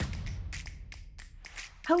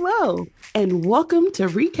Hello, and welcome to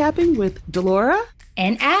Recapping with Delora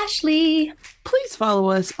and Ashley. Please follow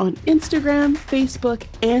us on Instagram, Facebook,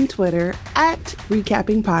 and Twitter at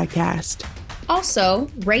Recapping Podcast. Also,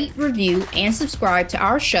 rate, review, and subscribe to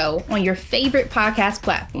our show on your favorite podcast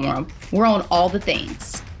platform. We're on all the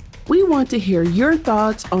things. We want to hear your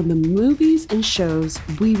thoughts on the movies and shows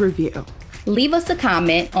we review. Leave us a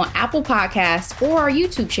comment on Apple Podcasts or our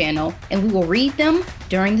YouTube channel, and we will read them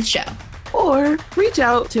during the show. Or reach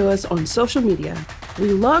out to us on social media.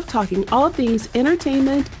 We love talking all things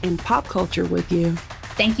entertainment and pop culture with you.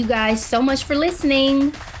 Thank you guys so much for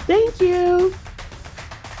listening. Thank you.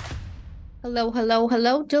 Hello,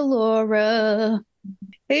 Delora.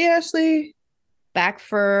 Hey, Ashley. Back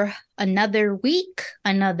for another week,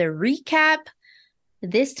 another recap.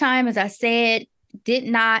 This time, as I said, did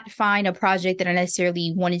not find a project that I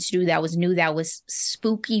necessarily wanted to do that was new, that was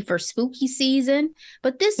spooky for spooky season.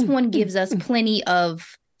 But this one gives us plenty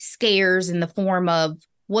of scares in the form of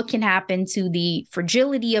what can happen to the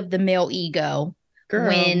fragility of the male ego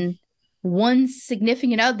when one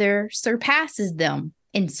significant other surpasses them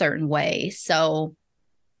in certain ways. So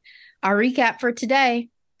our recap for today,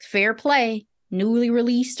 Fair Play, newly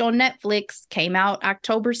released on Netflix, came out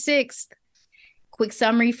October 6th. Quick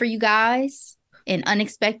summary for you guys. An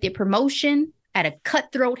unexpected promotion at a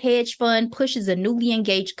cutthroat hedge fund pushes a newly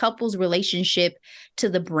engaged couple's relationship to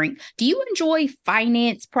the brink. Do you enjoy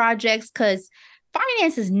finance projects? Because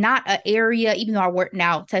finance is not an area, even though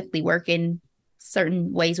I technically work in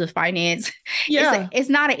certain ways with finance. Yeah. It's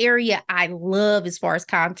not an area I love as far as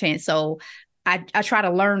content. So I try to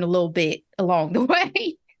learn a little bit along the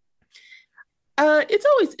way. It's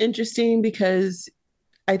always interesting because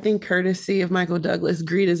I think courtesy of Michael Douglas,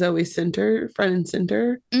 greed is always front and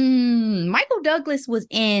center. Michael Douglas was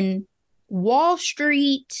in Wall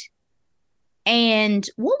Street, and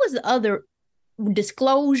what was the other?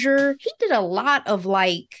 Disclosure. He did a lot of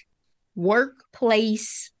like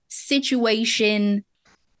workplace situation,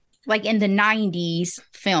 like in the 90s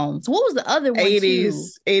films. What was the other one?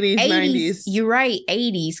 80s, 90s. You're right,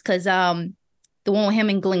 80s, because the one with him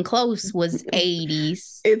and Glenn Close was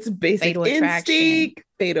 80s. It's Basic Instinct,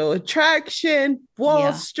 Fatal Attraction,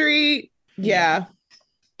 Wall Street. Yeah.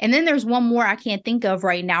 And then there's one more I can't think of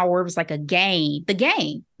right now where it was like a game. The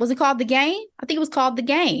Game. Was it called The Game? I think it was called The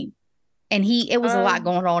Game. And it was a lot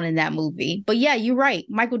going on in that movie. But yeah, you're right.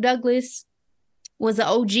 Michael Douglas was an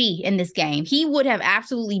OG in this game. He would have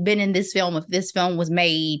absolutely been in this film if this film was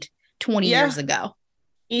made 20 years ago.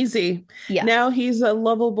 Easy. Yeah. Now he's a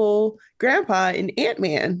lovable grandpa in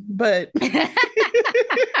Ant-Man, but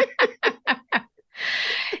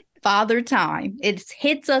Father Time. It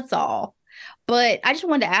hits us all. But I just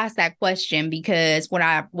wanted to ask that question because when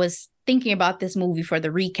I was thinking about this movie for the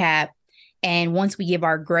recap, and once we give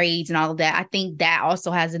our grades and all of that, I think that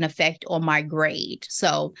also has an effect on my grade.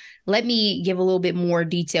 So let me give a little bit more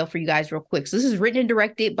detail for you guys real quick. So this is written and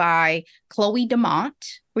directed by Chloe Damont.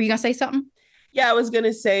 Were you going to say something? Yeah, I was going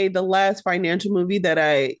to say the last financial movie that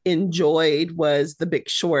I enjoyed was The Big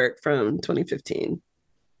Short from 2015.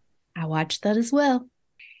 I watched that as well.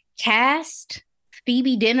 Cast,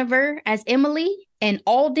 Phoebe Dynevor as Emily and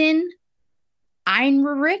Alden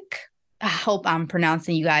Ehrenreich. I hope I'm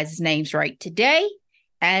pronouncing you guys' names right today,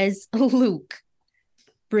 as Luke.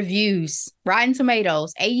 Reviews, Rotten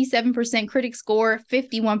Tomatoes, 87% critic score,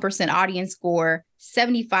 51% audience score,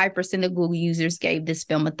 75% of Google users gave this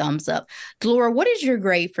film a thumbs up. Delora, what is your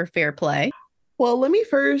grade for Fair Play? Well, let me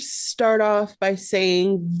first start off by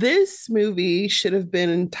saying this movie should have been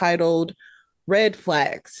entitled Red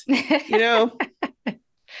Flags, because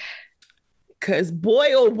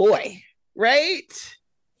boy, oh boy, right?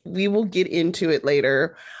 We will get into it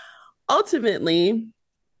later. Ultimately,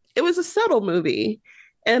 it was a subtle movie,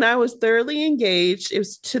 and I was thoroughly engaged. It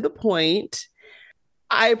was to the point.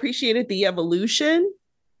 I appreciated the evolution.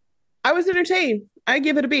 I was entertained. I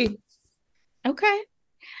give it a B. Okay.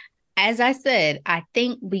 As I said, I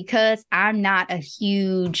think because I'm not a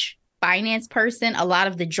huge finance person, a lot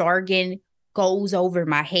of the jargon goes over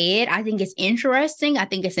my head. I think it's interesting. I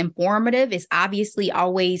think it's informative. It's obviously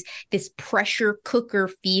always this pressure cooker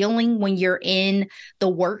feeling when you're in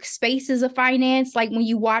the workspaces of finance. Like when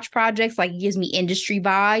you watch projects, like it gives me industry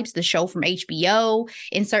vibes, the show from HBO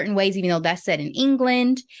in certain ways, even though that's set in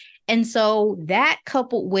England. And so that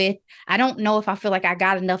coupled with, I don't know if I feel like I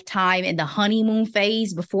got enough time in the honeymoon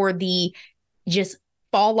phase before the just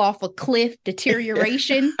fall off a cliff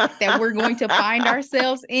deterioration that we're going to find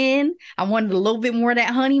ourselves in. I wanted a little bit more of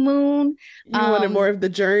that honeymoon. You wanted more of the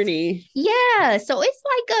journey. Yeah. So it's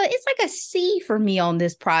like a C for me on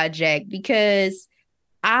this project because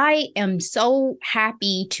I am so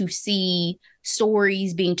happy to see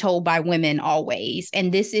stories being told by women always.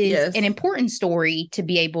 And this is an important story to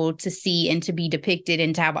be able to see and to be depicted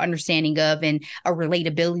and to have an understanding of and a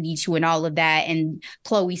relatability to and all of that. And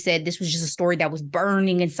Chloe said this was just a story that was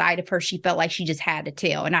burning inside of her. She felt like she just had to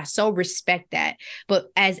tell. And I so respect that.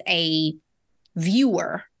 But as a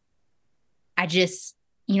viewer, I just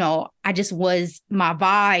was, my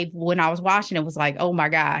vibe when I was watching it was like, oh my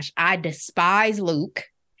gosh, I despise Luke.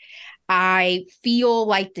 I feel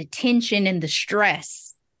like the tension and the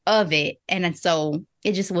stress of it. And so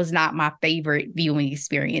it just was not my favorite viewing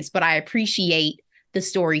experience, but I appreciate the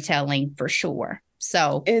storytelling for sure.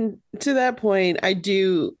 So, and to that point, I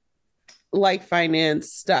do like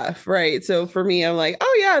finance stuff, right? So for me, I'm like,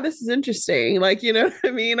 oh yeah, this is interesting. Like, you know what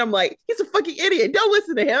I mean? I'm like, he's a fucking idiot. Don't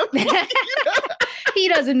listen to him. He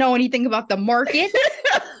doesn't know anything about the markets.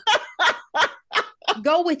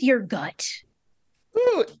 Go with your gut.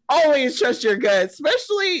 Ooh, always trust your gut,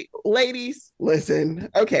 especially ladies. Listen,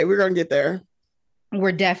 okay, we're going to get there.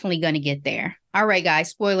 We're definitely going to get there. All right, guys,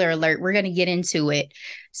 spoiler alert. We're going to get into it.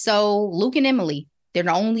 So Luke and Emily, they're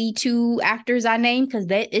the only two actors I named because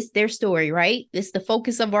that is their story, right? It's the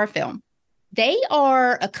focus of our film. They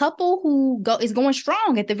are a couple who is going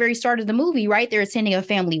strong at the very start of the movie, right? They're attending a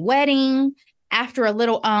family wedding. After a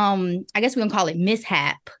little, I guess we're going to call it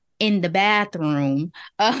mishap in the bathroom,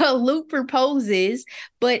 Luke proposes,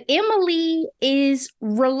 but Emily is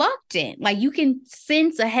reluctant. Like you can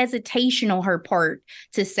sense a hesitation on her part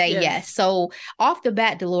to say yes. So off the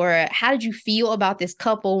bat, Delora, how did you feel about this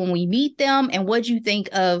couple when we meet them? And what do you think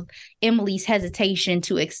of Emily's hesitation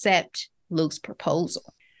to accept Luke's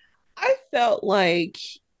proposal? I felt like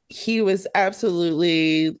he was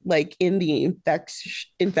absolutely like in the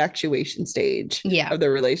infatuation stage of the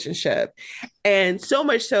relationship. And so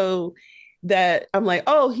much so that I'm like,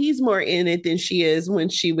 oh, he's more in it than she is when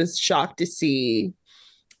she was shocked to see,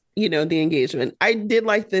 you know, the engagement. I did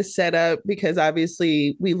like this setup because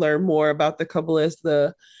obviously we learn more about the couple as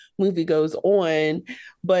the movie goes on.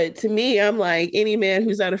 But to me, I'm like, any man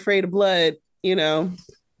who's not afraid of blood, you know.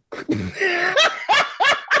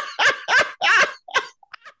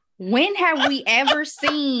 When have we ever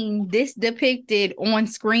seen this depicted on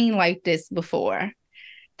screen like this before?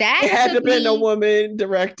 That it had to have been a woman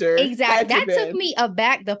director. Exactly. That took me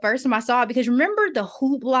aback the first time I saw it because remember the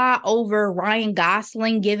hoopla over Ryan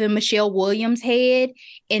Gosling giving Michelle Williams head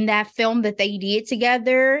in that film that they did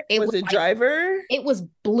together? It was like, Driver? It was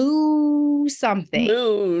Blue something.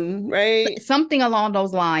 Moon, right? Something along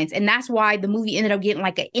those lines. And that's why the movie ended up getting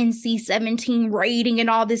like an NC-17 rating and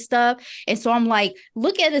all this stuff. And so I'm like,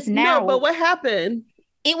 look at us now. No, but what happened?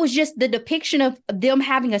 It was just the depiction of them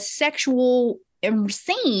having a sexual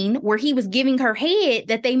scene where he was giving her head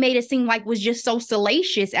that they made it seem like was just so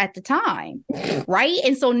salacious at the time, right?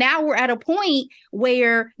 And so now we're at a point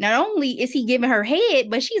where not only is he giving her head,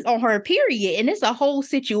 but she's on her period, and it's a whole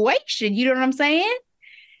situation. You know what I'm saying?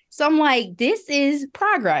 So I'm like, this is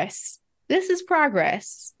progress. This is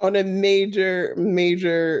progress on a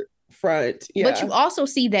major front. Yeah. But you also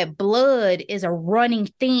see that blood is a running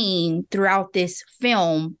theme throughout this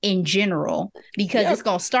film in general, because it's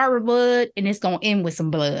going to start with blood and it's going to end with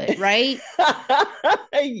some blood, right?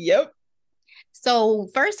 Yep. So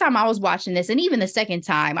first time I was watching this, and even the second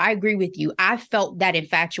time, I agree with you. I felt that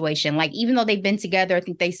infatuation. Like, even though they've been together, I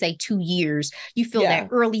think they say 2 years, you feel that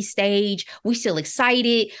early stage. We still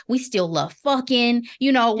excited. We still love fucking,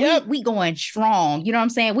 you know, we going strong. You know what I'm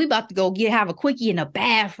saying? We about to go have a quickie in the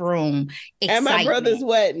bathroom. Excitement. And my brother's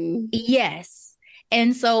wedding. Yes.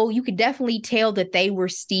 And so you could definitely tell that they were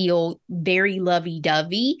still very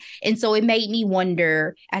lovey-dovey. And so it made me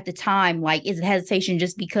wonder at the time, like, is it hesitation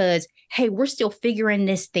just because, hey, we're still figuring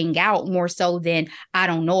this thing out more so than I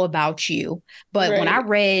don't know about you. But when I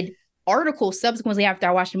read articles subsequently after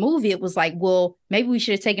I watched the movie, it was like, well, maybe we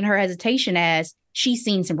should have taken her hesitation as she's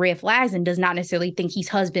seen some red flags and does not necessarily think he's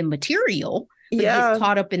husband material. But gets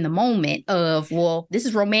caught up in the moment of, well, this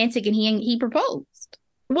is romantic and he proposed.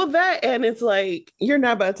 Well, that, and it's like, you're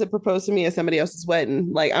not about to propose to me at somebody else's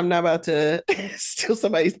wedding. Like, I'm not about to steal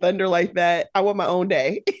somebody's thunder like that. I want my own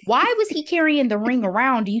day. Why was he carrying the ring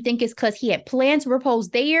around? Do you think it's because he had planned to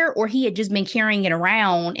propose there, or he had just been carrying it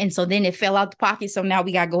around and so then it fell out the pocket, so now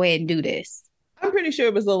we got to go ahead and do this? I'm pretty sure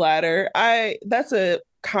it was the latter. That's a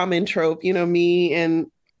common trope, you know, me, and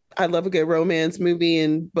I love a good romance movie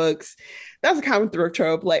and books. That's a common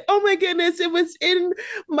trope. Like, oh my goodness, it was in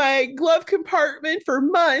my glove compartment for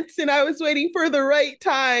months and I was waiting for the right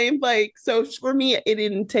time. Like, so for me,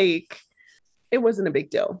 it wasn't a big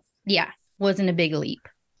deal. Yeah, wasn't a big leap.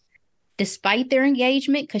 Despite their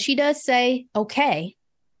engagement, because she does say, okay,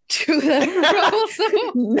 to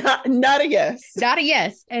the rules. Not a yes. Not a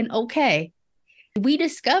yes. And okay. We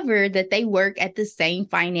discovered that they work at the same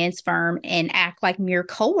finance firm and act like mere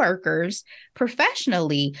coworkers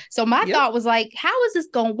professionally. So my thought was like, how is this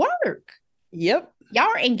going to work? Yep. Y'all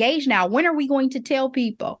are engaged now. When are we going to tell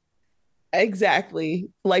people? Exactly.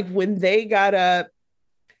 Like when they got up,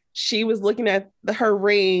 she was looking at her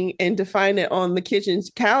ring and to find it on the kitchen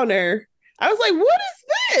counter. I was like, what is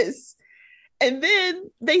this? And then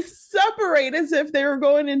they separate as if they were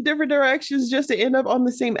going in different directions just to end up on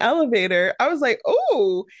the same elevator. I was like,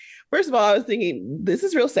 oh, first of all, I was thinking, this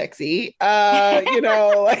is real sexy. And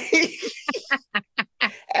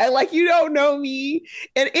like, you don't know me,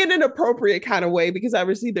 and in an appropriate kind of way, because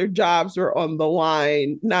obviously their jobs were on the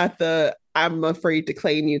line, not the I'm afraid to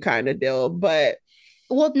claim you kind of deal. But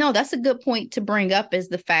well, no, that's a good point to bring up, is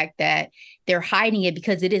the fact that they're hiding it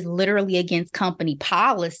because it is literally against company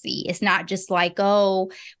policy. It's not just like,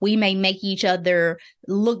 oh, we may make each other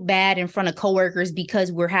look bad in front of coworkers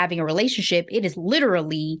because we're having a relationship. It is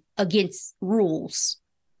literally against rules.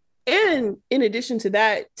 And in addition to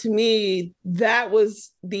that, to me, that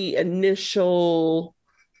was the initial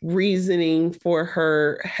reasoning for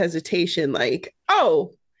her hesitation. Like,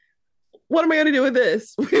 oh, what am I going to do with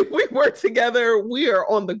this? We work together. We are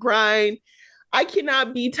on the grind. I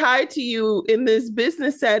cannot be tied to you in this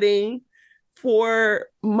business setting for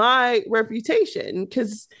my reputation.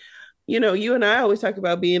 Because, you and I always talk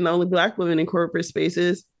about being the only Black woman in corporate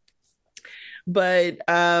spaces. But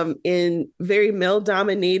in very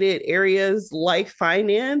male-dominated areas like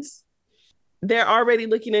finance, they're already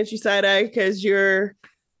looking at you side-eye because you're,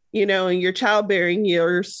 in your childbearing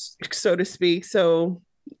years, so to speak. So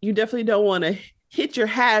you definitely don't want to hit your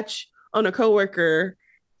hatch on a coworker.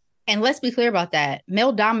 And let's be clear about that.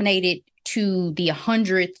 Male-dominated to the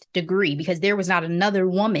 100th degree, because there was not another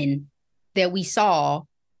woman that we saw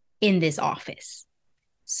in this office.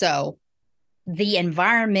 So the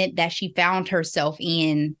environment that she found herself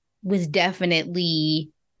in was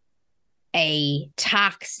definitely a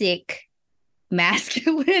toxic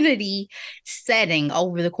masculinity setting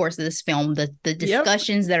over the course of this film. The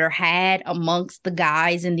discussions that are had amongst the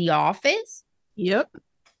guys in the office. Yep.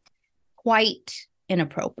 Quite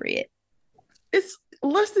inappropriate. It's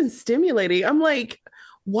less than stimulating. I'm like,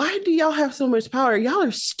 why do y'all have so much power? Y'all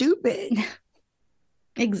are stupid.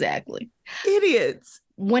 Exactly. Idiots.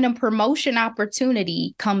 When a promotion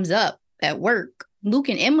opportunity comes up at work, Luke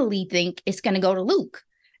and Emily think it's going to go to Luke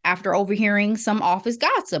after overhearing some office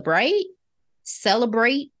gossip, right?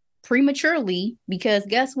 Celebrate prematurely, because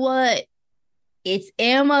guess what? It's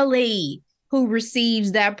Emily who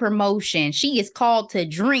receives that promotion. She is called to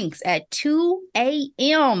drinks at 2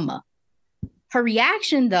 a.m. Her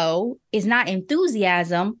reaction, though, is not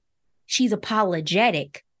enthusiasm. She's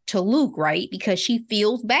apologetic to Luke, right? Because she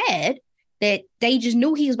feels bad that they just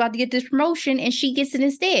knew he was about to get this promotion and she gets it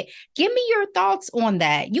instead. Give me your thoughts on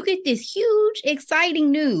that. You get this huge, exciting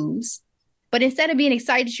news, but instead of being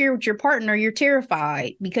excited to share with your partner, you're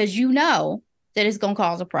terrified because you know that it's going to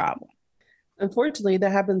cause a problem. Unfortunately,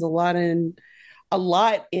 that happens a lot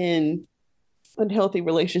in unhealthy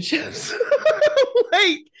relationships.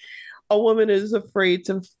 Like a woman is afraid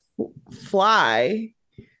to fly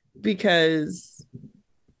because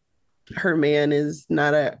her man is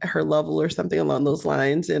not at her level or something along those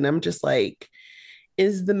lines. And I'm just like,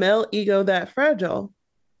 is the male ego that fragile?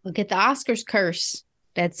 Look at the Oscars curse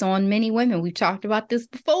that's on many women. We've talked about this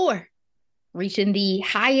before. Reaching the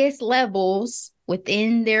highest levels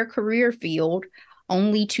within their career field,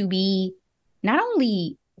 only to be not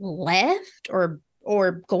only left or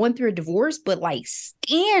going through a divorce, but like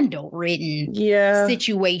scandal-ridden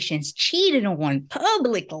situations, cheated on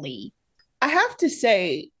publicly. I have to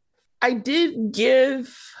say, I did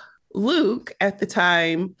give Luke at the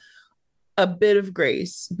time a bit of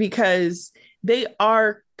grace because they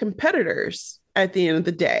are competitors at the end of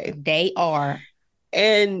the day. They are.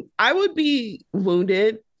 And I would be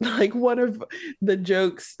wounded. Like one of the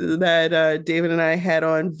jokes that David and I had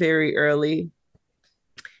on very early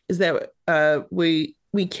is that we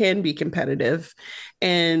can be competitive.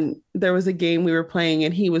 And there was a game we were playing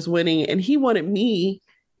and he was winning and he wanted me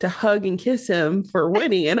to hug and kiss him for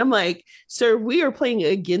winning. And I'm like, sir, we are playing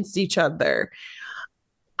against each other.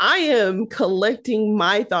 I am collecting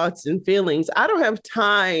my thoughts and feelings. I don't have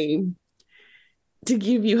time to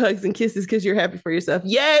give you hugs and kisses because you're happy for yourself.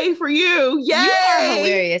 Yay for you. Yay. You are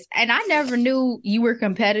hilarious. And I never knew you were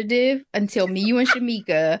competitive until you and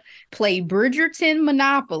Shamika played Bridgerton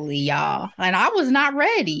Monopoly, y'all. And I was not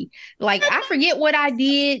ready. Like, I forget what I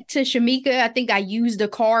did to Shamika. I think I used a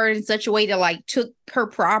card in such a way that like took her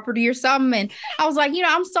property or something. And I was like,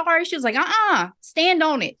 I'm sorry. She was like, stand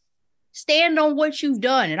on it. stand on what you've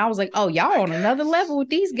done. And I was like, oh, y'all on another level with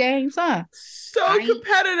these games, huh? So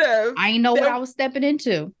competitive. I didn't know what I was stepping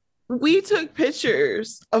into. We took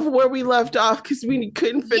pictures of where we left off because we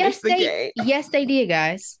couldn't finish the game. Yes, they did,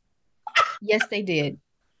 guys. Yes, they did.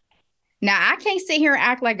 Now, I can't sit here and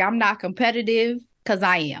act like I'm not competitive because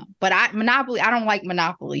I am. But Monopoly, I don't like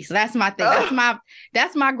Monopoly. So that's my thing.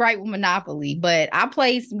 That's my gripe with Monopoly. But I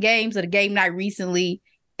played some games at a game night recently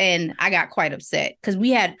and I got quite upset because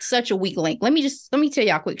we had such a weak link. Let me tell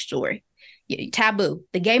y'all a quick story. Taboo,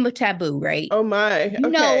 the game of Taboo, right? Oh my. You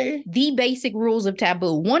know the basic rules of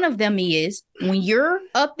Taboo. One of them is when you're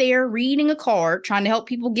up there reading a card, trying to help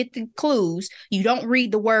people get the clues, you don't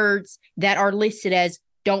read the words that are listed as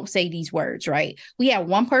don't say these words, right? We had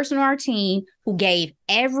one person on our team who gave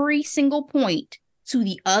every single point to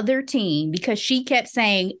the other team because she kept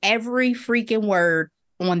saying every freaking word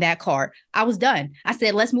on that card. I was done. I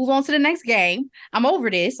said, let's move on to the next game. I'm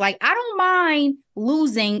over this. Like, I don't mind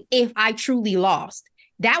losing if I truly lost.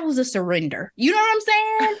 That was a surrender. You know what I'm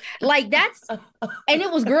saying? Like, that's, and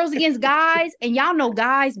it was girls against guys. And y'all know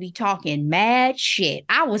guys be talking mad shit.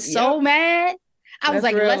 I was so mad. I was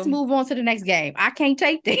like, let's move on to the next game. I can't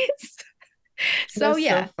take this. So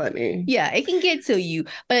so funny. Yeah, it can get to you.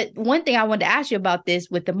 But one thing I wanted to ask you about this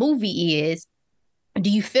with the movie is, do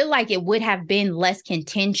you feel like it would have been less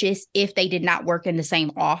contentious if they did not work in the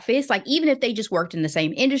same office? Like, even if they just worked in the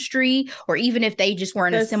same industry, or even if they just were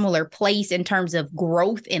in a similar place in terms of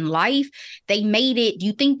growth in life, do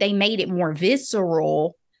you think they made it more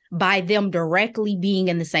visceral by them directly being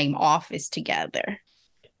in the same office together?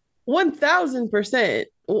 1000%.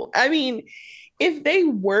 I mean, if they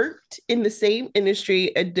worked in the same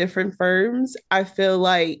industry at different firms, I feel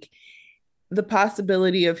like the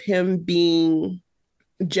possibility of him being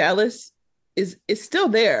jealous is still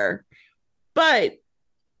there, but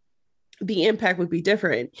the impact would be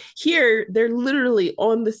different. Here, they're literally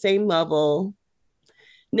on the same level.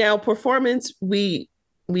 Now, performance, we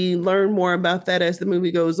learn more about that as the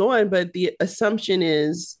movie goes on, but the assumption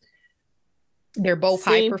is they're both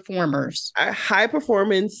high performers. High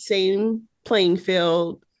performance, same playing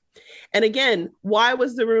field. And again, why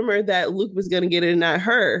was the rumor that Luke was going to get it and not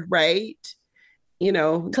her, right? You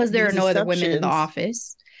know, because there are no other women in the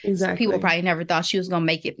office. Exactly. So people probably never thought she was going to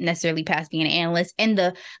make it necessarily past being an analyst. And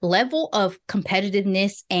the level of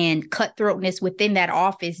competitiveness and cutthroatness within that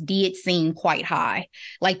office did seem quite high.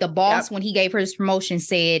 Like the boss, when he gave her his promotion,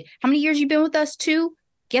 said, how many years you been with us? 2?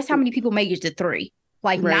 Guess how many people make it to 3?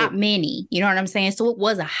 Like not many. You know what I'm saying? So it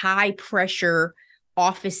was a high pressure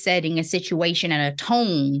office setting, a situation, and a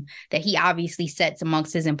tone that he obviously sets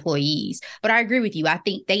amongst his employees. But I agree with you. I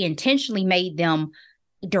think they intentionally made them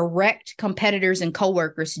direct competitors and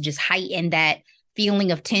coworkers to just heighten that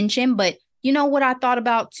feeling of tension. But you know what I thought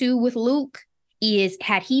about too with Luke is,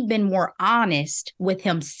 had he been more honest with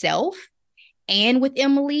himself and with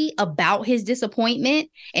Emily about his disappointment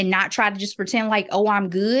and not try to just pretend like, oh, I'm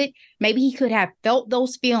good, maybe he could have felt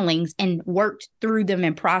those feelings and worked through them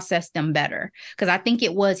and processed them better. Because I think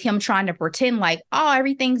it was him trying to pretend like, oh,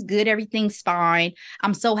 everything's good, everything's fine,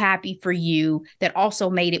 I'm so happy for you, that also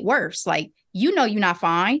made it worse. Like, you know, you're not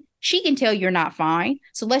fine. She can tell you're not fine.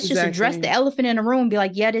 So let's just address the elephant in the room and be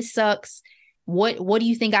like, yeah, this sucks. What do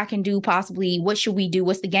you think I can do possibly? What should we do?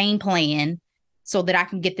 What's the game plan so that I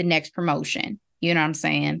can get the next promotion? You know what I'm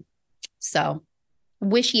saying? So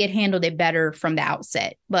wish he had handled it better from the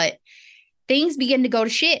outset, but things begin to go to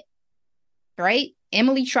shit, right?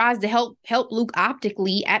 Emily tries to help Luke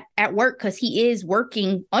optically at work because he is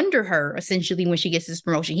working under her essentially when she gets this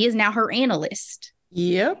promotion. He is now her analyst.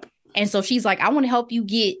 Yep. And so she's like, I want to help you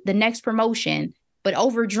get the next promotion. But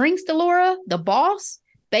over drinks, Delora, the boss,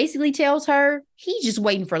 basically tells her he's just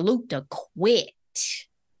waiting for Luke to quit.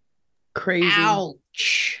 Crazy.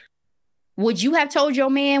 Ouch. Would you have told your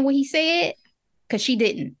man what he said? Because she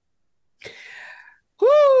didn't.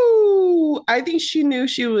 Whoo! I think she knew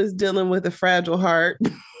she was dealing with a fragile heart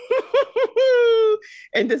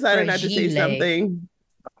and decided not to say something.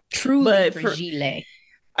 Truly fragile.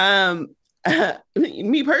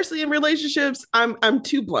 Me personally in relationships, I'm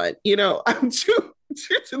too blunt. You know, I'm too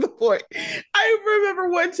to the point. I remember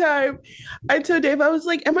one time I told Dave, I was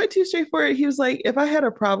like, am I too straightforward? He was like, if I had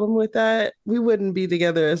a problem with that, we wouldn't be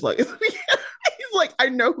together as long as we He's like, I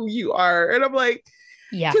know who you are. And I'm like,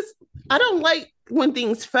 yeah, because I don't like when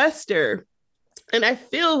things fester. And I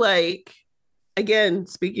feel like, again,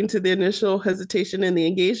 speaking to the initial hesitation in the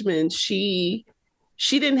engagement, she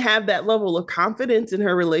didn't have that level of confidence in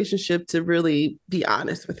her relationship to really be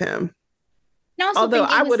honest with him. Although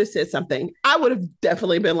I would have said something. I would have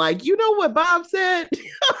definitely been like, you know what Bob said?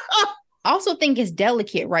 I also think it's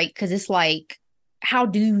delicate, right? Because it's like, how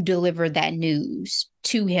do you deliver that news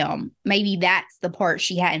to him? Maybe that's the part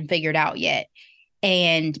she hadn't figured out yet.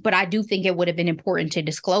 But I do think it would have been important to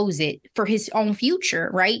disclose it for his own future,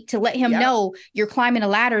 right? To let him know you're climbing a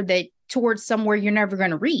ladder that towards somewhere you're never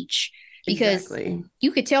going to reach. Because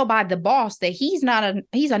you could tell by the boss that he's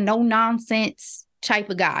a no nonsense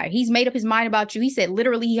type of guy. He's made up his mind about you. He said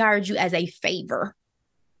literally he hired you as a favor.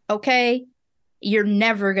 Okay. You're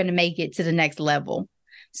never going to make it to the next level.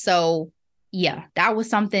 So yeah, that was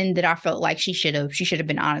something that I felt like she should have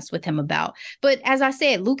been honest with him about. But as I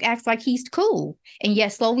said, Luke acts like he's cool. And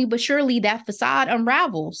yet slowly but surely that facade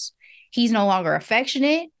unravels. He's no longer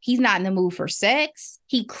affectionate. He's not in the mood for sex.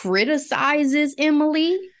 He criticizes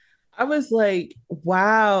Emily. I was like,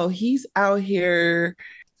 wow, he's out here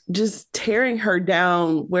just tearing her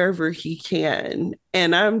down wherever he can.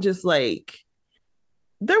 And I'm just like,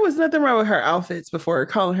 there was nothing wrong with her outfits before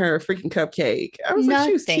calling her a freaking cupcake. I was like,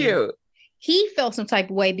 she was cute. He felt some type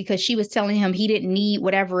of way because she was telling him he didn't need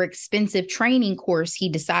whatever expensive training course he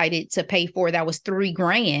decided to pay for. That was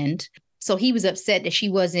 $3,000. So he was upset that she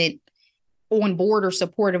wasn't on board or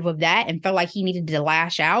supportive of that and felt like he needed to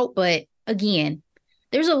lash out. But again,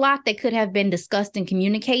 there's a lot that could have been discussed and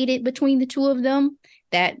communicated between the two of them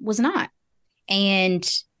that was not. And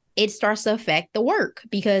it starts to affect the work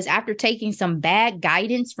because after taking some bad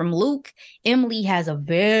guidance from Luke, Emily has a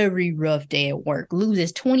very rough day at work,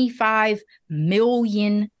 loses $25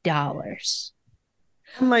 million. I'm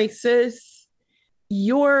like, sis,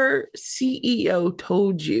 your CEO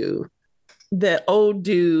told you that old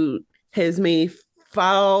dude has made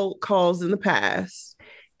foul calls in the past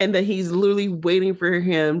and that he's literally waiting for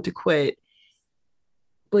him to quit.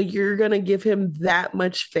 But you're going to give him that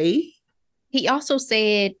much faith? He also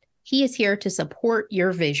said he is here to support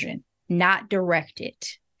your vision, not direct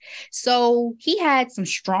it. So he had some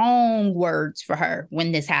strong words for her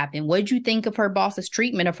when this happened. What did you think of her boss's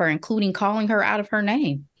treatment of her, including calling her out of her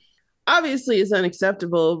name? Obviously, it's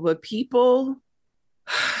unacceptable, but people,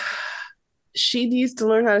 she needs to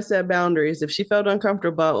learn how to set boundaries. If she felt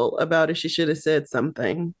uncomfortable about it, she should have said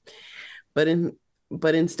something. But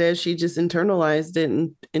instead, she just internalized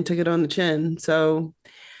it and took it on the chin. So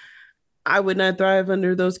I would not thrive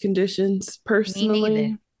under those conditions personally. Me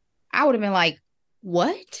neither. I would have been like,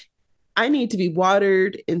 what? I need to be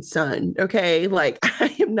watered and sunned. Okay. Like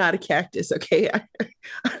I am not a cactus. Okay.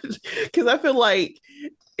 Because I feel like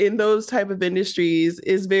in those type of industries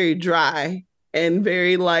is very dry and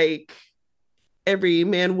very like every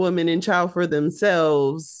man, woman, and child for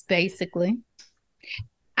themselves. Basically.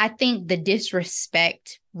 I think the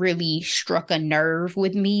disrespect really struck a nerve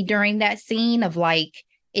with me during that scene of like,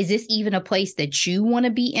 is this even a place that you want to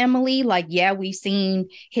be, Emily? Like, yeah, we've seen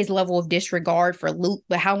his level of disregard for Luke,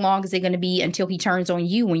 but how long is it going to be until he turns on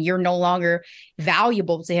you when you're no longer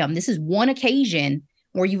valuable to him? This is one occasion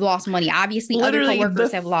where you've lost money. Obviously, literally other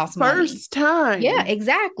coworkers have lost money. First time. Yeah,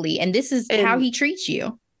 exactly. And this is how he treats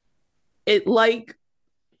you. It like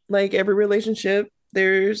every relationship,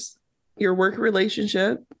 there's your work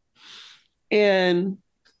relationship. And,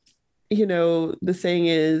 you know, the saying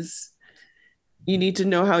is, you need to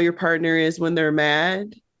know how your partner is when they're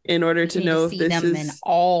mad in order to know if this is in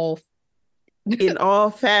all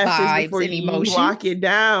facets before you lock it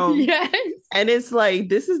down. Yes. And it's like,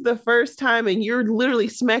 this is the first time and you're literally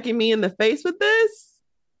smacking me in the face with this?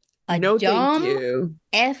 No, thank you.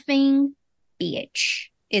 Effing bitch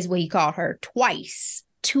is what he called her twice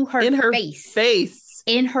to her face.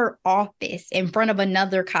 In her office in front of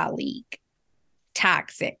another colleague.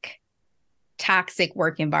 Toxic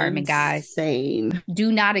work environment, guys. Insane.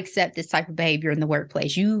 Do not accept this type of behavior in the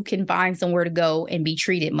workplace. You can find somewhere to go and be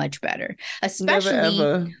treated much better,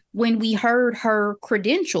 especially when we heard her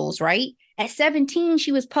credentials, right? At 17,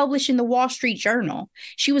 she was published in the Wall Street Journal.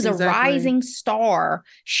 She was a rising star.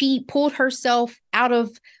 She pulled herself out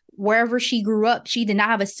of wherever she grew up. She did not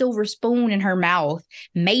have a silver spoon in her mouth,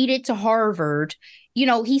 made it to Harvard. You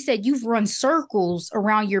know, he said, you've run circles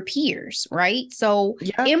around your peers, right? So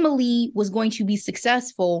Emily was going to be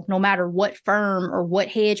successful no matter what firm or what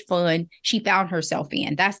hedge fund she found herself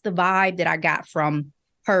in. That's the vibe that I got from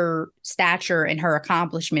her stature and her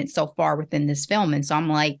accomplishments so far within this film. And so I'm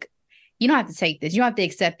like, you don't have to take this. You don't have to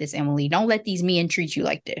accept this, Emily. Don't let these men treat you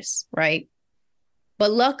like this, right?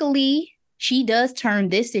 But luckily, she does turn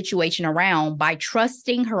this situation around by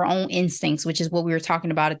trusting her own instincts, which is what we were talking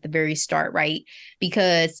about at the very start, right?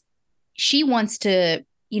 Because she wants to,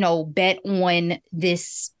 you know, bet on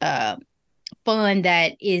this fund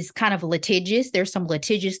that is kind of litigious. There's some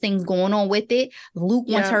litigious things going on with it. Luke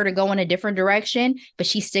wants her to go in a different direction, but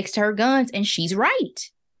she sticks to her guns and she's right.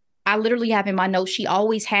 I literally have in my notes, she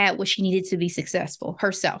always had what she needed to be successful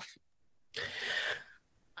herself.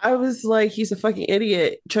 I was like, he's a fucking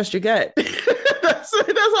idiot. Trust your gut. That's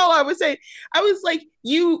all I would say. I was like,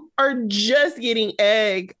 you are just getting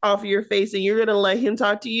egg off your face and you're going to let him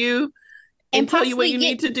talk to you And and tell you what you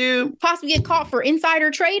need to do. possibly get caught for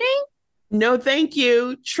insider trading. No, thank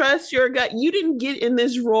you. Trust your gut. You didn't get in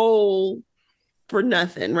this role for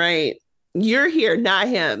nothing, right? You're here, not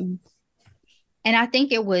him. And I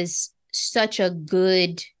think it was such a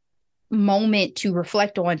good moment to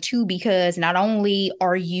reflect on too, because not only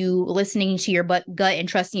are you listening to your gut and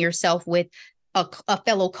trusting yourself with a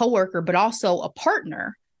fellow coworker, but also a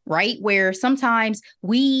partner, right? Where sometimes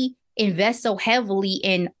we invest so heavily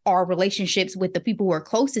in our relationships with the people who are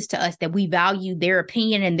closest to us that we value their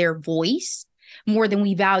opinion and their voice more than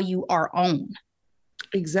we value our own.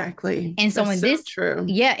 Exactly. And so true.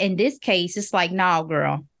 Yeah, in this case, it's like, nah,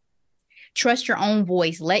 girl, trust your own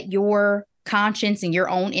voice. Let your conscience and your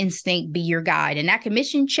own instinct be your guide. And that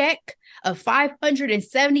commission check of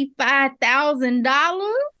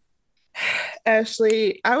 $575,000.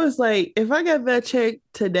 Ashley, I was like, if I got that check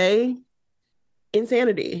today,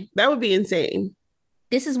 insanity. That would be insane.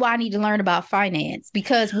 This is why I need to learn about finance,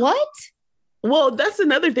 because what? Well, that's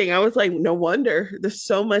another thing. I was like, no wonder there's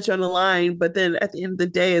so much on the line. But then at the end of the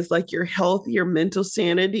day, it's like your health, your mental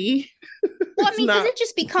sanity. Well, I mean, because it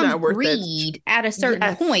just becomes greed at a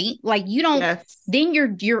certain point. Like you don't, then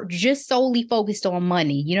you're just solely focused on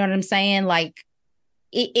money. You know what I'm saying? Like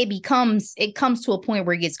it comes to a point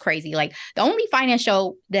where it gets crazy. Like the only finance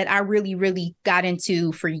show that I really, really got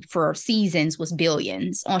into for seasons was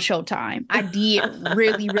Billions on Showtime. I did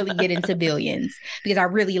really, really get into Billions because I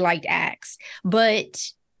really liked Axe. But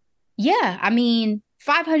yeah, I mean,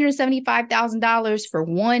 $575,000 for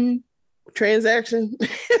one transaction.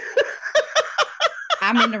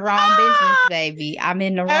 I'm in the wrong business, baby. I'm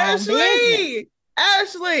in the wrong business.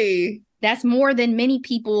 Ashley. That's more than many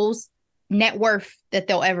people's net worth that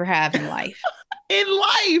they'll ever have in life.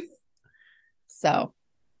 So,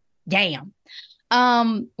 damn.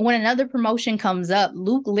 When another promotion comes up,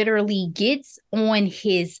 Luke literally gets on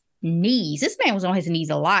his knees. This man was on his knees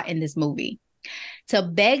a lot in this movie to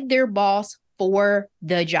beg their boss for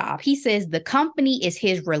the job. He says the company is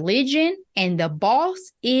his religion and the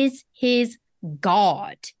boss is his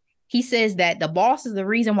God. He says that the boss is the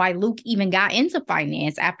reason why Luke even got into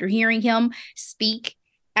finance after hearing him speak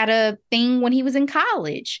at a thing when he was in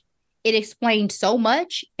college. It explained so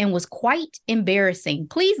much and was quite embarrassing.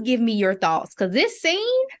 Please give me your thoughts, because this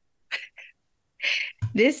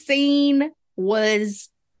scene was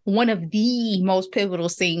one of the most pivotal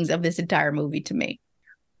scenes of this entire movie to me.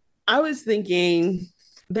 I was thinking,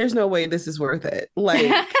 there's no way this is worth it.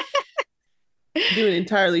 Like, doing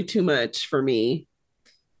entirely too much for me.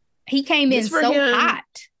 He came in so hot.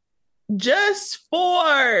 Just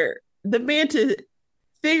for the man to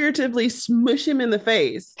figuratively smush him in the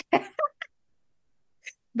face.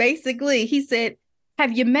 Basically, he said,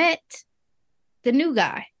 have you met the new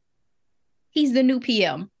guy? He's the new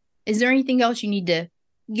PM. Is there anything else you need to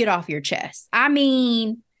get off your chest? I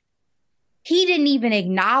mean, he didn't even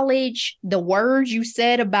acknowledge the words you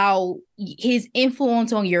said about his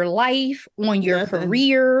influence on your life, on your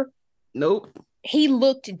career. Nope. He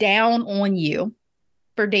looked down on you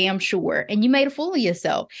for damn sure. And you made a fool of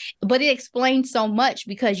yourself. But it explained so much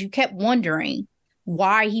because you kept wondering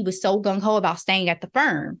why he was so gung-ho about staying at the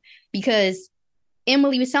firm. Because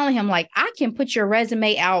Emily was telling him, like, I can put your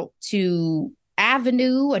resume out to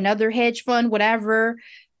Avenue, another hedge fund, whatever.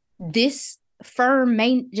 This firm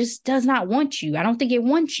just does not want you. I don't think it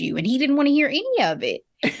wants you. And he didn't want to hear any of it.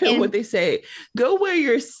 And what they say, go where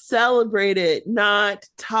you're celebrated, not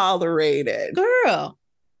tolerated. Girl,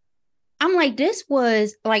 I'm like, this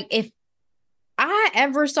was like, if I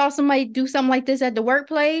ever saw somebody do something like this at the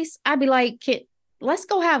workplace, I'd be like, let's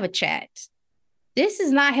go have a chat. This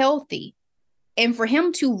is not healthy. And for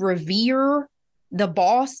him to revere the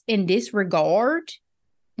boss in this regard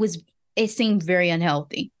it seemed very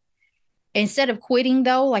unhealthy. Instead of quitting,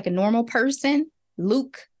 though, like a normal person,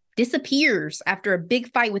 Luke disappears after a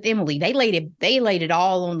big fight with Emily. They laid it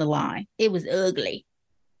all on the line. It was ugly.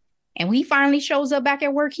 And when he finally shows up back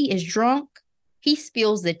at work, he is drunk. He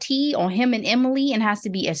spills the tea on him and Emily and has to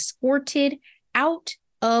be escorted out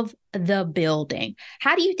of the building.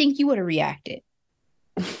 How do you think you would have reacted?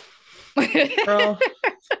 Girl,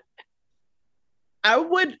 I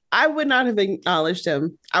would not have acknowledged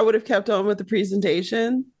him. I would have kept on with the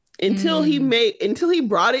presentation until he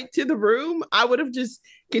brought it to the room. I would have just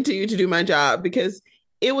continued to do my job because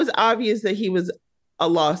it was obvious that he was a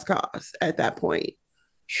lost cause at that point.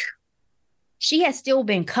 She had still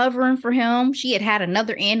been covering for him. She had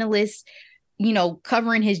another analyst,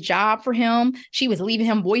 covering his job for him. She was leaving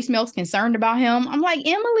him voicemails concerned about him. I'm like,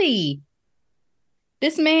 Emily,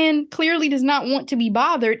 this man clearly does not want to be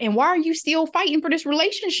bothered. And why are you still fighting for this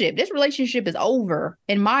relationship? This relationship is over,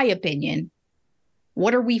 in my opinion.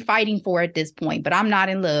 What are we fighting for at this point? But I'm not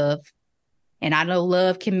in love. And I know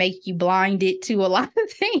love can make you blinded to a lot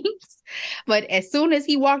of things. But as soon as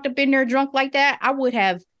he walked up in there drunk like that, I would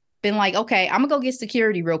have been like, okay, I'm gonna go get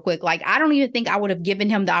security real quick. Like, I don't even think I would have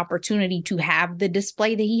given him the opportunity to have the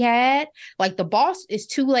display that he had. Like, the boss is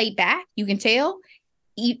too laid back. You can tell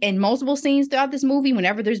in multiple scenes throughout this movie,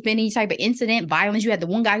 whenever there's been any type of incident, violence, you had the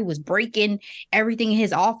one guy who was breaking everything in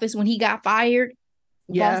his office when he got fired.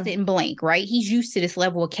 Yeah. Boss didn't blink, right? He's used to this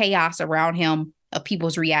level of chaos around him, of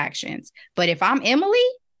people's reactions. But if I'm Emily,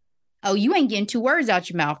 oh, you ain't getting 2 words out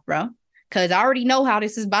your mouth, bro. Because I already know how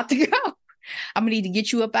this is about to go. I'm gonna need to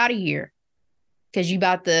get you up out of here because you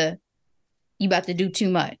about to do too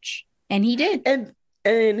much. And he did.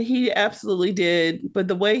 And he absolutely did. But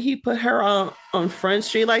the way he put her on Front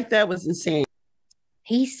Street like that was insane.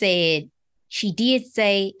 He said, she did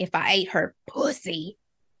say if I ate her pussy,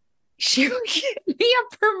 she would give me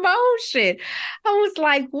a promotion. I was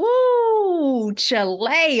like, woo,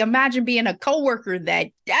 Chile. Imagine being a coworker that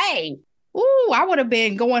day. Ooh, I would have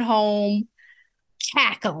been going home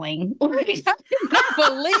cackling. I did not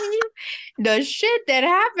believe the shit that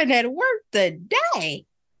happened at work today.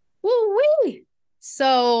 Woo-wee.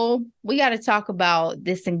 So we got to talk about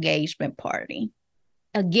this engagement party.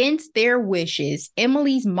 Against their wishes,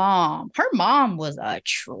 Emily's mom, her mom was a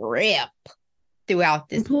trip throughout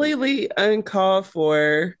this completely movie. Uncalled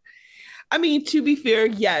for. I mean, to be fair,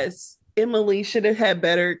 yes, Emily should have had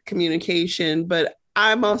better communication, but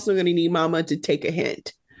I'm also going to need mama to take a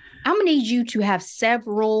hint. I'm going to need you to have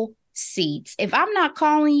several seats. If I'm not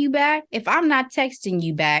calling you back, if I'm not texting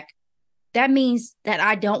you back, that means that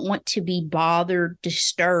I don't want to be bothered,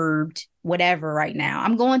 disturbed, whatever right now.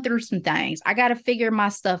 I'm going through some things. I got to figure my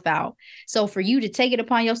stuff out. So for you to take it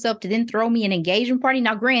upon yourself to then throw me an engagement party,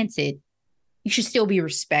 now granted, you should still be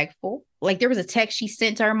respectful. Like, there was a text she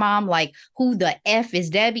sent to her mom, like, who the F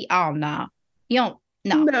is Debbie? Oh, no. You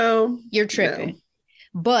don't, no. You're tripping. No.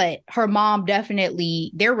 But her mom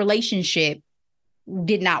definitely, their relationship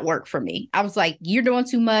did not work for me. I was like, you're doing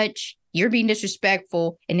too much. You're being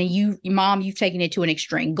disrespectful. And then you've taken it to an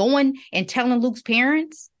extreme. Going and telling Luke's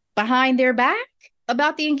parents behind their back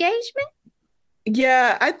about the engagement.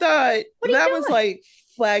 Yeah, I thought that was like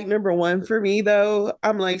flag number 1 for me, though.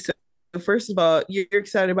 I'm like, so first of all, you're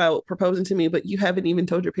excited about proposing to me, but you haven't even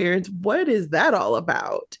told your parents. What is that all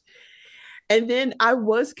about? And then I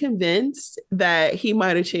was convinced that he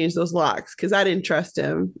might have changed those locks because I didn't trust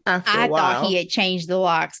him after a while. I thought he had changed the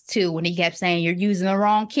locks too when he kept saying you're using the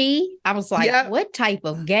wrong key. I was like, What type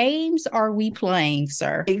of games are we playing,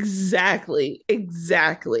 sir? Exactly.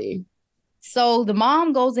 So the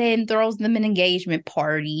mom goes ahead and throws them an engagement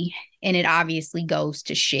party, and it obviously goes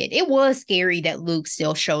to shit. It was scary that Luke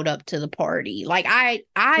still showed up to the party. Like, I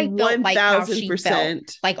felt like how she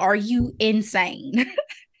felt. Like, are you insane?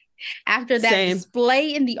 After that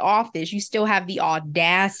display in the office, you still have the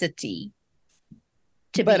audacity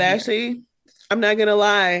to be here. Actually, I'm not going to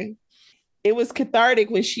lie. It was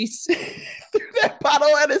cathartic when she threw that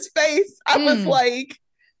bottle at his face. I was like,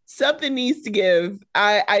 something needs to give.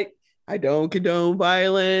 I don't condone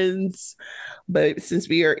violence, but since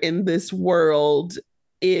we are in this world,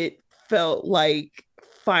 it felt like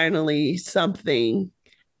finally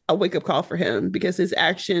a wake-up call for him because his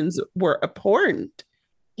actions were abhorrent.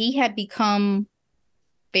 He had become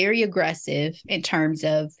very aggressive in terms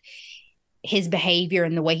of his behavior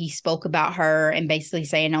and the way he spoke about her, and basically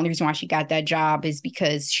saying the only reason why she got that job is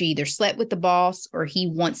because she either slept with the boss or he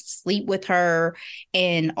wants to sleep with her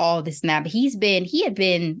and all this and that. But he had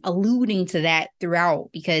been alluding to that throughout,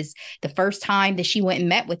 because the first time that she went and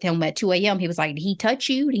met with him at 2 a.m., he was like, did he touch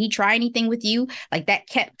you? Did he try anything with you? Like, that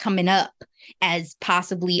kept coming up as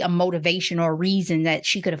possibly a motivation or a reason that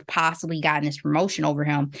she could have possibly gotten this promotion over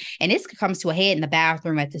him. And this comes to a head in the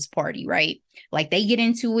bathroom at this party, right? Like, they get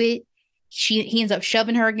into it. He ends up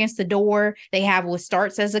shoving her against the door. They have what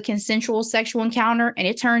starts as a consensual sexual encounter, and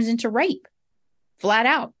it turns into rape. Flat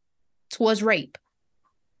out. 'Twas rape.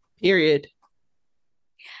 Period.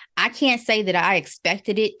 I can't say that I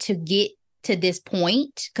expected it to get to this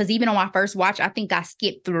point, because even on my first watch, I think I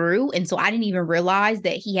skipped through. And so I didn't even realize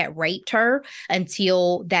that he had raped her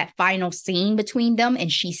until that final scene between them. And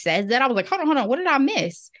she says that. I was like, hold on. What did I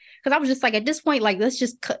miss? Because I was just like, at this point, like, let's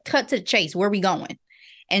just cut to the chase. Where are we going?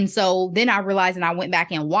 And so then I realized, and I went back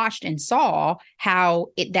and watched and saw how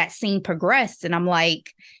that scene progressed. And I'm like,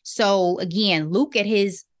 so again, Luke at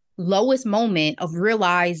his lowest moment of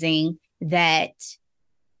realizing that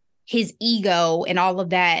his ego and all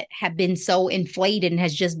of that have been so inflated and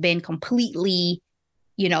has just been completely,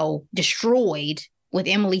 destroyed with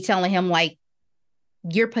Emily telling him, like,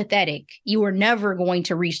 you're pathetic. You are never going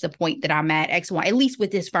to reach the point that I'm at, X, Y, at least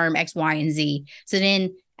with this firm, X, Y, and Z. So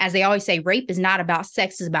then, as they always say, rape is not about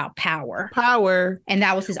sex, it's about power. Power. And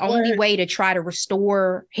that was his only way to try to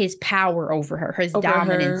restore his power over her, his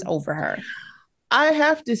dominance over her. I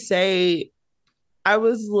have to say, I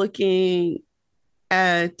was looking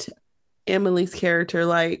at Emily's character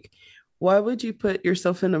like, why would you put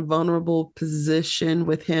yourself in a vulnerable position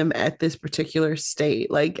with him at this particular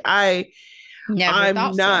state? Like, I'm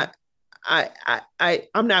not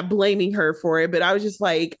blaming her for it, but I was just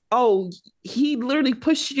like, oh, he literally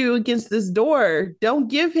pushed you against this door. Don't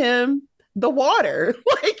give him the water.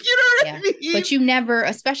 Like, you know what I mean? But you never,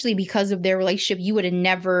 especially because of their relationship, you would have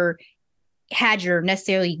never had your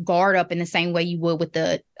necessarily guard up in the same way you would with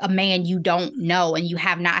a man you don't know and you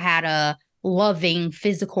have not had a loving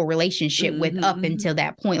physical relationship with up until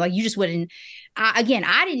that point. Like, you just wouldn't. I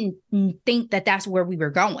didn't think that that's where we were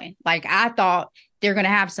going. Like, I thought they're going to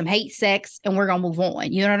have some hate sex and we're going to move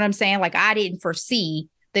on. You know what I'm saying? Like, I didn't foresee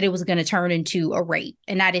that it was going to turn into a rape.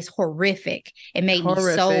 And that is horrific. It made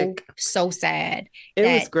me so sad. It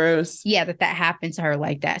was gross. Yeah, that happened to her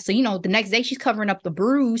like that. So, the next day she's covering up the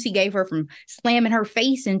bruise he gave her from slamming her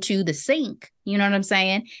face into the sink. You know what I'm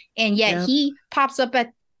saying? And yet he pops up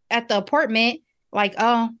at the apartment like,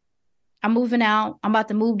 oh, I'm moving out. I'm about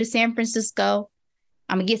to move to San Francisco.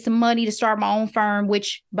 I'm going to get some money to start my own firm,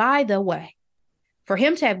 which, by the way, for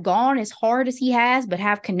him to have gone as hard as he has, but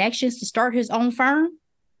have connections to start his own firm,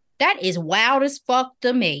 that is wild as fuck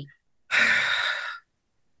to me.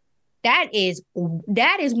 That is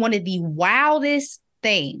one of the wildest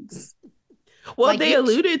things. Well, like, they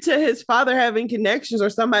alluded to his father having connections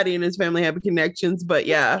or somebody in his family having connections, but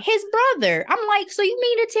yeah. His brother. I'm like, so you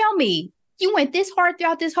mean to tell me you went this hard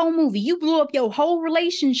throughout this whole movie? You blew up your whole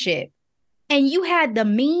relationship and you had the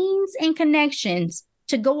means and connections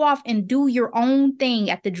to go off and do your own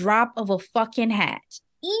thing at the drop of a fucking hat,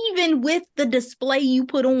 even with the display you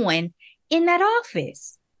put on in that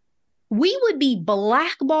office. We would be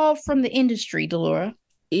blackballed from the industry, Delora.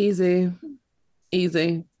 Easy.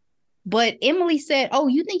 But Emily said, oh,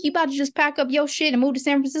 you think you about to just pack up your shit and move to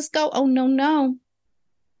San Francisco? Oh, no.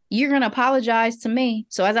 You're going to apologize to me.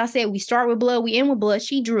 So as I said, we start with blood, we end with blood.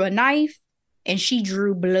 She drew a knife and she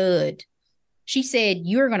drew blood. She said,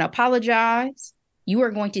 you're going to apologize. You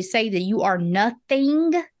are going to say that you are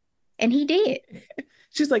nothing. And he did.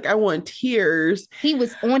 She's like, I want tears. He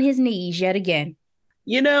was on his knees yet again.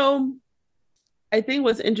 I think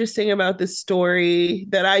what's interesting about this story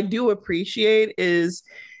that I do appreciate is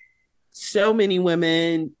so many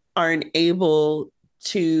women aren't able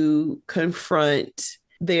to confront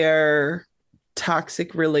their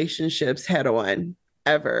toxic relationships head on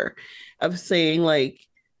ever, of saying like,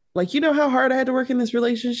 you know how hard I had to work in this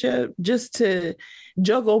relationship just to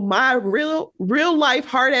juggle my real life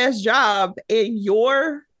hard ass job and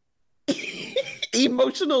your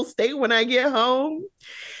emotional state when I get home.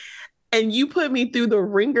 And you put me through the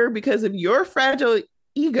ringer because of your fragile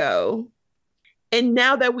ego. And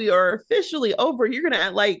now that we are officially over, you're going to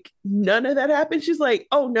act like none of that happened. She's like,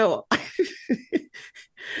 oh no,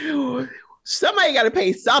 somebody got to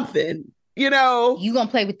pay something, You're going to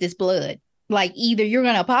play with this blood. Like, either you're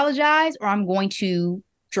going to apologize or I'm going to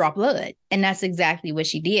draw blood. And that's exactly what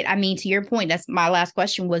she did. I mean, to your point, that's my last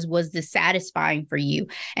question was this satisfying for you?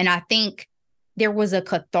 And I think there was a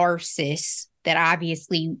catharsis that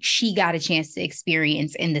obviously she got a chance to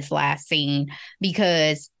experience in this last scene,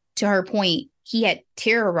 because to her point, he had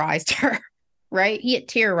terrorized her, right? He had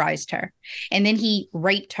terrorized her and then he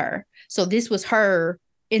raped her. So this was her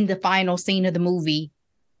in the final scene of the movie,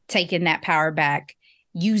 taking that power back,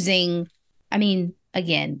 using, I mean,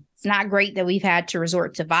 again, it's not great that we've had to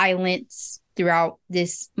resort to violence throughout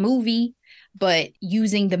this movie, but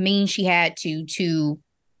using the means she had to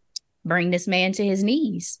bring this man to his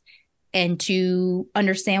knees and to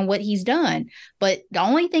understand what he's done. But the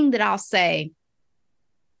only thing that I'll say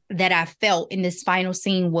that I felt in this final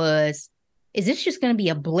scene was, is this just going to be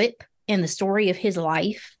a blip in the story of his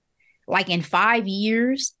life? Like, in 5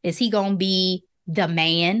 years, is he going to be the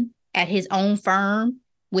man at his own firm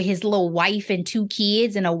with his little wife and 2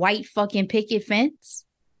 kids and a white fucking picket fence?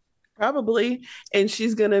 Probably. And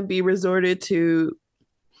she's going to be resorted to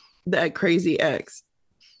that crazy ex.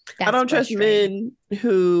 I don't trust men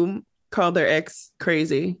who call their ex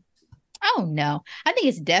crazy. Oh, no. I think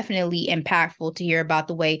it's definitely impactful to hear about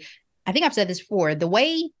the way, I think I've said this before, the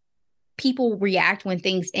way people react when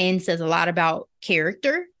things end says a lot about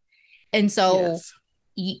character. And so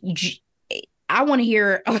I want to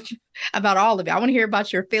hear about all of it. I want to hear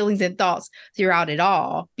about your feelings and thoughts throughout it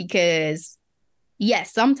all because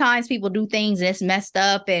yes, sometimes people do things and it's messed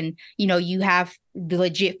up and, you know, you have the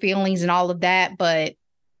legit feelings and all of that, but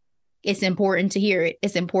it's important to hear it.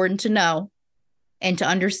 It's important to know and to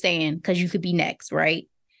understand because you could be next, right?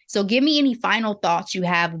 So give me any final thoughts you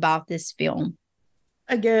have about this film.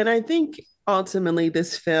 Again, I think ultimately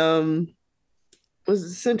this film was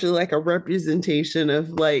essentially like a representation of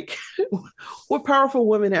like what powerful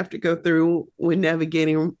women have to go through when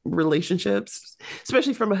navigating relationships,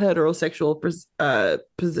 especially from a heterosexual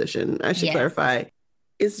position. I should Yes. clarify.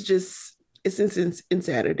 It's just it's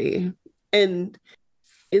insanity. And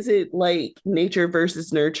is it like nature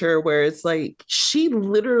versus nurture where it's like she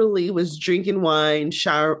literally was drinking wine,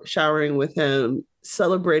 showering with him,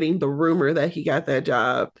 celebrating the rumor that he got that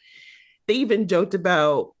job. They even joked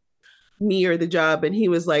about me or the job, and he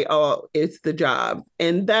was like, oh, it's the job.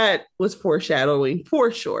 And that was foreshadowing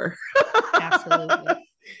for sure. Absolutely.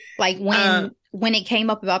 Like when it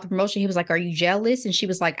came up about the promotion, he was like, are you jealous? And she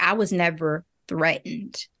was like, I was never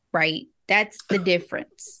threatened, right? That's the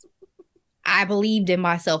difference. I believed in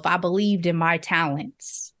myself. I believed in my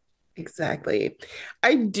talents. Exactly.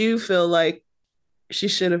 I do feel like she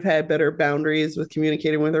should have had better boundaries with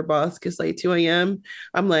communicating with her boss because like 2 a.m.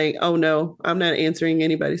 I'm like, oh no, I'm not answering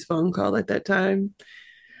anybody's phone call at that time.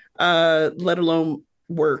 Let alone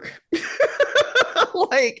work.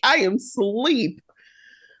 Like I am sleep.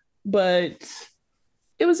 But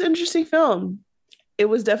it was an interesting film. It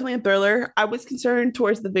was definitely a thriller. I was concerned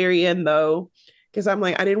towards the very end though, because I'm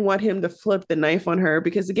like, I didn't want him to flip the knife on her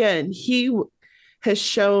because again, he has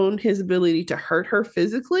shown his ability to hurt her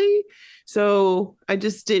physically. So I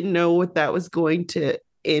just didn't know what that was going to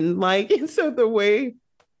end like. And so the way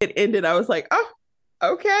it ended, I was like, oh,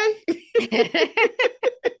 okay.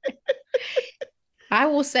 I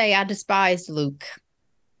will say I despised Luke.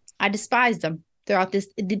 I despised him throughout this,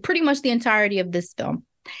 pretty much the entirety of this film.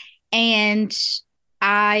 And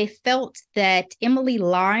I felt that Emily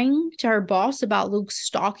lying to her boss about Luke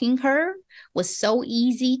stalking her was so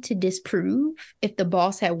easy to disprove if the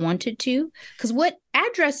boss had wanted to. Because what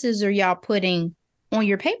addresses are y'all putting on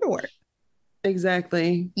your paperwork?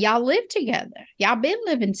 Exactly. Y'all live together. Y'all been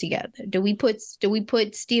living together. Do we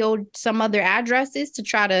put still some other addresses to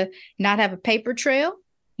try to not have a paper trail?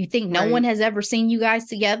 You think no one has ever seen you guys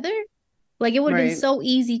together? Like it would have been so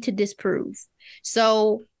easy to disprove.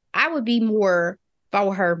 So I would be more, if I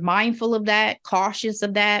were her, mindful of that, cautious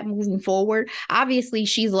of that moving forward. Obviously,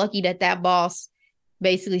 she's lucky that that boss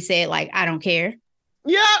basically said, like, I don't care.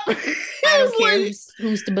 Yep. I don't care like,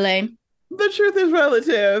 who's to blame. The truth is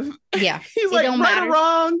relative. Yeah. He's like, right or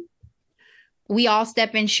wrong. We all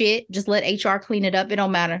step in shit. Just let HR clean it up. It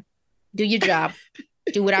don't matter. Do your job.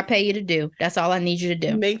 Do what I pay you to do. That's all I need you to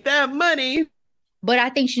do. Make that money. But I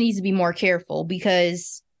think she needs to be more careful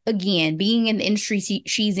because, again, being in the industry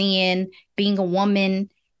she's in, being a woman,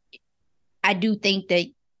 I do think that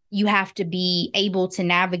you have to be able to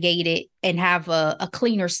navigate it and have a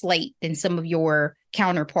cleaner slate than some of your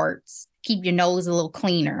counterparts. Keep your nose a little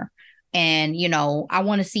cleaner. And, you know, I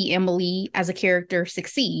want to see Emily as a character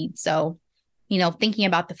succeed. So, you know, thinking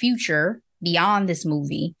about the future beyond this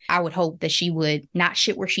movie, I would hope that she would not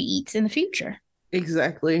shit where she eats in the future.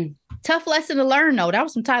 Exactly. Tough lesson to learn, though. That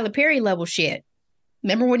was some Tyler Perry level shit.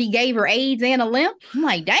 Remember when he gave her AIDS and a limp? I'm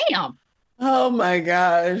like, damn. Oh my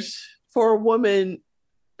gosh. For a woman,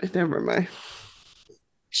 never mind.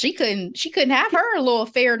 She couldn't have her little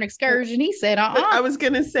affair and excursion. He said, I was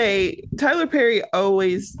gonna say Tyler Perry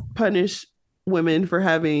always punished women for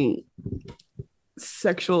having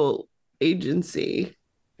sexual agency.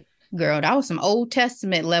 Girl, that was some Old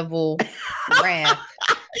Testament level wrath.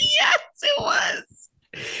 Yes, it was.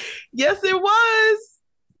 Yes, it was.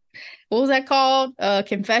 What was that called?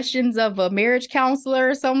 Confessions of a Marriage Counselor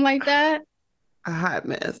or something like that? A hot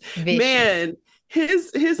mess. Vicious. Man,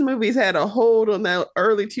 his movies had a hold on the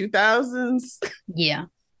early 2000s. Yeah.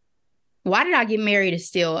 Why Did I Get Married is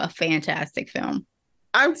still a fantastic film.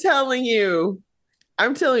 I'm telling you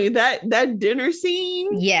that dinner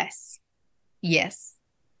scene. Yes.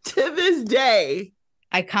 To this day.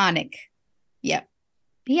 Iconic. Yep.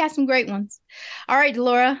 He has some great ones. All right,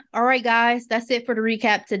 Delora. All right, guys. That's it for the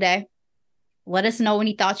recap today. Let us know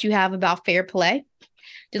any thoughts you have about Fair Play.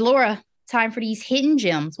 Delora, time for these hidden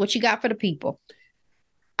gems. What you got for the people?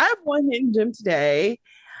 I have one hidden gem today.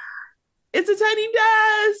 It's a tiny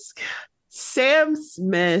desk. Sam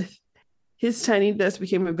Smith. His tiny desk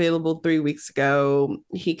became available 3 weeks ago.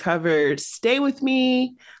 He covered Stay With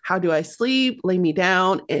Me, How Do I Sleep, Lay Me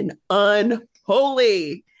Down, and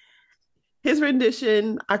Unholy. His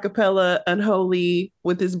rendition, a cappella, Unholy,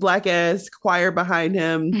 with his black ass choir behind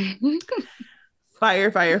him.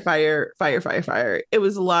 Fire, fire, fire, fire, fire, fire. It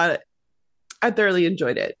was a lot. I thoroughly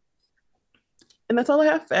enjoyed it. And that's all I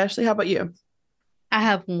have. Ashley, how about you? I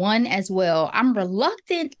have one as well. I'm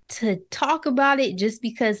reluctant to talk about it just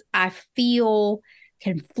because I feel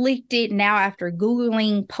conflicted now after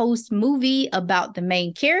Googling post movie about the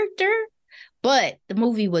main character. But the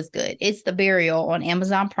movie was good. It's The Burial on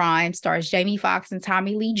Amazon Prime, stars Jamie Foxx and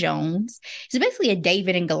Tommy Lee Jones. It's basically a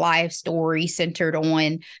David and Goliath story centered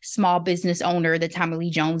on small business owner that Tommy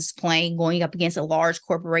Lee Jones is playing, going up against a large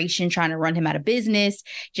corporation trying to run him out of business.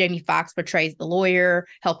 Jamie Foxx portrays the lawyer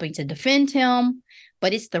helping to defend him,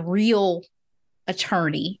 but it's the real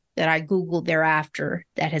attorney that I Googled thereafter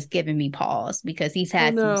that has given me pause because he's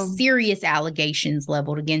had some serious allegations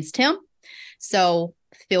leveled against him. So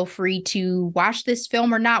feel free to watch this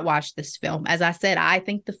film or not watch this film. As I said, I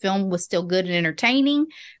think the film was still good and entertaining,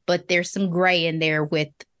 but there's some gray in there with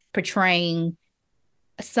portraying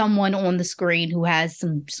someone on the screen who has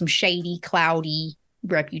some shady, cloudy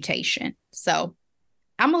reputation. So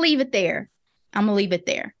I'm going to leave it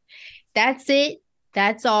there. That's it.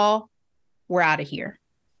 That's all. We're out of here.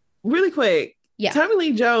 Really quick. Yeah. Tommy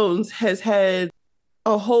Lee Jones has had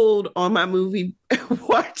a hold on my movie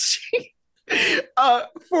watching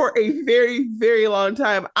for a very, very long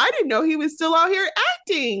time. I didn't know he was still out here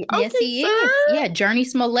acting. Yes, he is. Yeah, Journey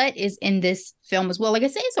Smollett is in this film as well. Like I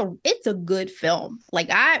say, it's a good film. Like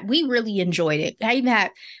we really enjoyed it. I even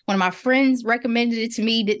had one of my friends recommended it to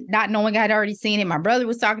me, not knowing I'd already seen it. My brother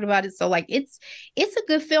was talking about it. So like it's a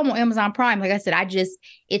good film on Amazon Prime. Like I said,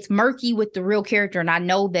 it's murky with the real character. And I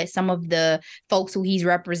know that some of the folks who he's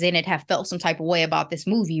represented have felt some type of way about this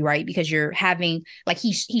movie, right? Because you're having, like,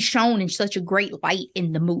 he's shown in such a great light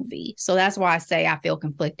in the movie. So that's why I say I feel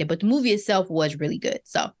conflicted. But the movie itself was really good.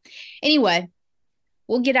 So anyway,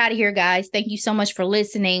 we'll get out of here, guys. Thank you so much for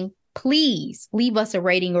listening. Please leave us a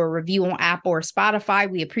rating or a review on Apple or Spotify.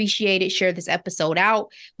 We appreciate it. Share this episode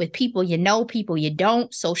out with people you know, people you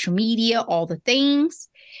don't, social media, all the things.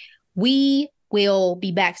 We will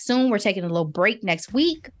be back soon. We're taking a little break next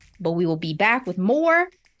week, but we will be back with more.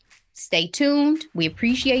 Stay tuned. We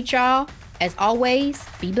appreciate y'all. As always,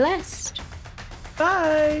 be blessed.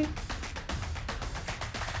 Bye.